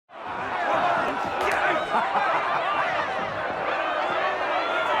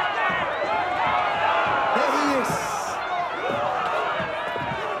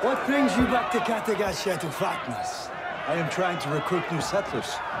brings you back to Kattegat, Kjetill Flatnose? I am trying to recruit new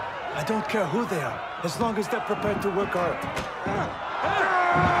settlers. I don't care who they are, as long as they're prepared to work hard.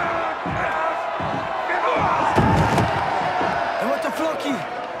 And what the Floki?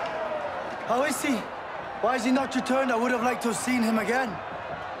 How is he? Why has he not returned? I would have liked to have seen him again.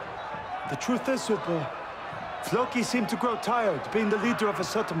 The truth is, Ubbe, Floki seemed to grow tired being the leader of a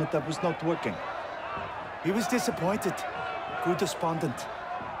settlement that was not working. He was disappointed, grew despondent.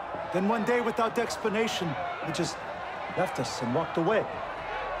 Then one day, without explanation, he just left us and walked away.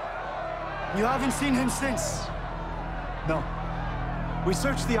 You haven't seen him since? No. We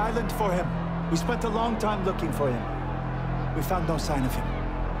searched the island for him. We spent a long time looking for him. We found no sign of him.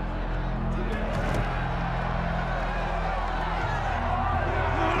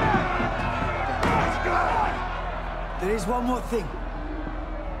 There is one more thing.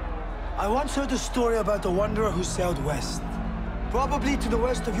 I once heard a story about a wanderer who sailed west. Probably to the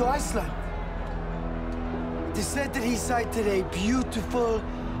west of your Iceland. It is said that he sighted a beautiful,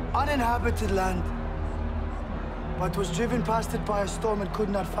 uninhabited land, but was driven past it by a storm and could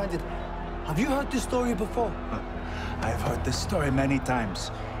not find it. Have you heard this story before? I have heard this story many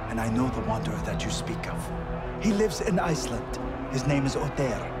times, and I know the wanderer that you speak of. He lives in Iceland. His name is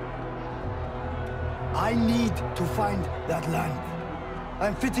Ubbe. I need to find that land.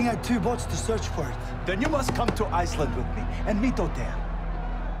 I'm fitting out 2 boats to search for it. Then you must come to Iceland with me and meet Ubbe.